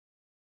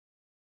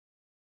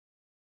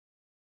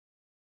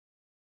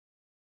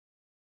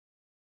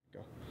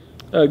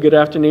Good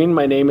afternoon.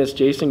 My name is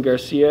Jason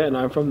Garcia, and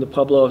I'm from the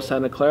Pueblo of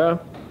Santa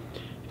Clara.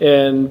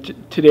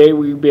 And today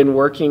we've been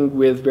working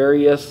with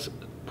various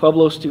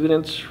Pueblo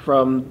students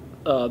from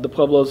the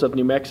Pueblos of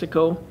New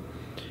Mexico,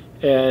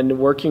 and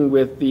working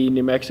with the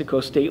New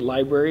Mexico State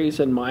Libraries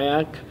and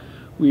MIAC.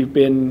 We've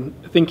been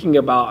thinking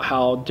about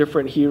how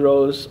different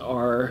heroes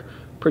are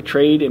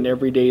portrayed in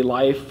everyday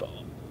life,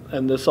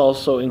 and this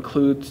also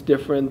includes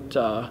different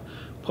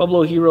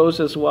Pueblo heroes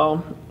as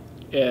well,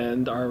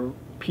 and our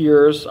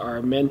peers,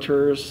 our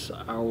mentors,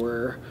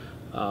 our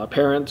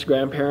parents,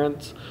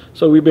 grandparents.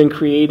 So we've been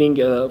creating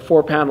a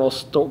 4-panel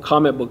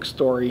comic book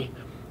story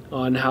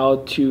on how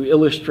to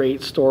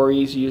illustrate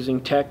stories using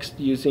text,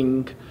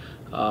 using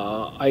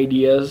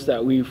ideas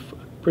that we've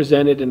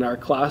presented in our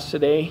class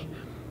today,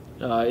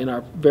 in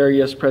our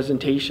various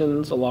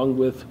presentations, along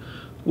with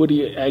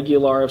Woody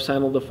Aguilar of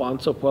San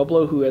Ildefonso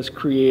Pueblo, who has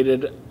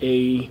created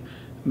a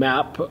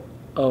map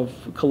of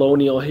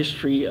colonial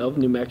history of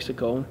New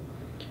Mexico.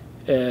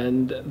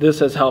 And this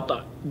has helped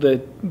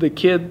the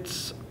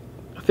kids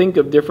think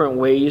of different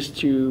ways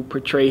to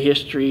portray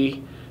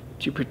history,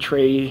 to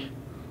portray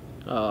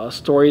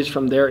stories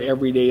from their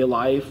everyday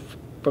life,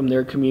 from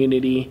their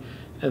community,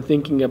 and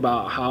thinking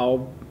about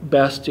how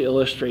best to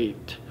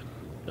illustrate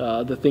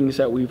the things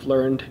that we've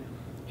learned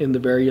in the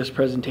various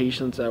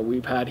presentations that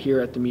we've had here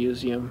at the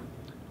museum.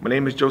 My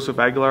name is Joseph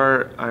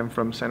Aguilar. I'm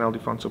from San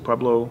Ildefonso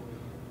Pueblo,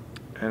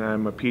 and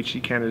I'm a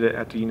PhD candidate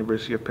at the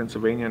University of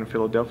Pennsylvania in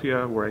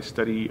Philadelphia, where I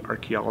study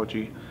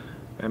archaeology.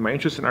 And my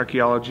interest in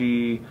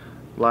archaeology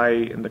lie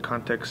in the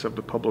context of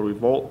the Pueblo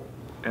Revolt.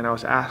 And I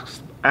was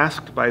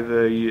asked by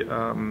the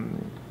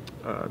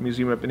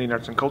Museum of Indian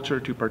Arts and Culture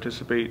to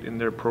participate in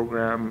their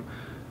program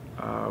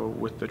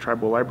with the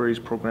tribal libraries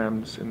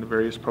programs in the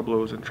various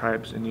pueblos and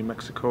tribes in New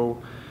Mexico,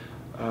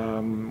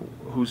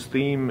 whose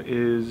theme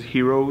is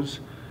heroes.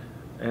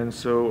 And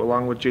so,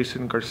 along with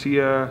Jason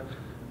Garcia,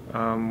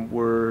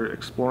 we're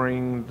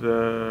exploring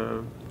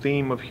the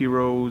theme of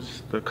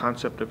heroes, the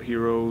concept of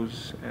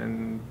heroes,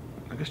 and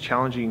I guess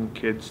challenging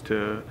kids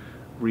to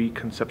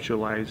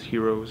reconceptualize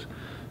heroes.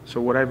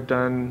 So what I've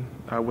done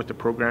with the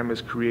program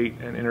is create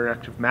an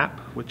interactive map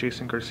with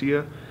Jason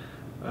Garcia,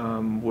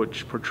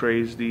 which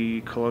portrays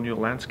the colonial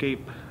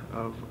landscape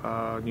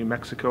of New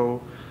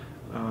Mexico,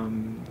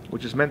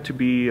 which is meant to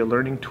be a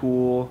learning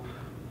tool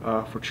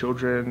for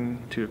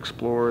children to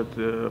explore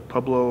the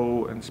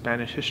Pueblo and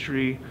Spanish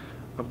history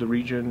of the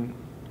region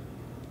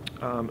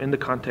in the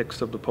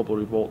context of the Pueblo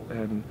Revolt.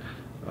 And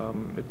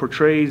it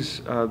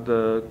portrays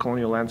the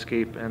colonial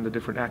landscape and the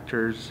different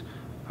actors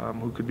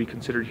who could be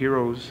considered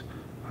heroes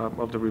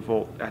of the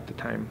revolt at the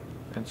time.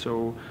 And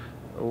so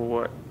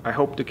what I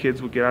hope the kids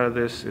would get out of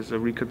this is a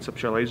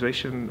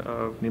reconceptualization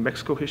of New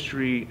Mexico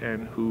history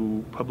and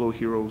who Pueblo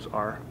heroes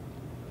are.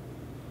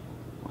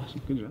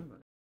 Awesome, good job.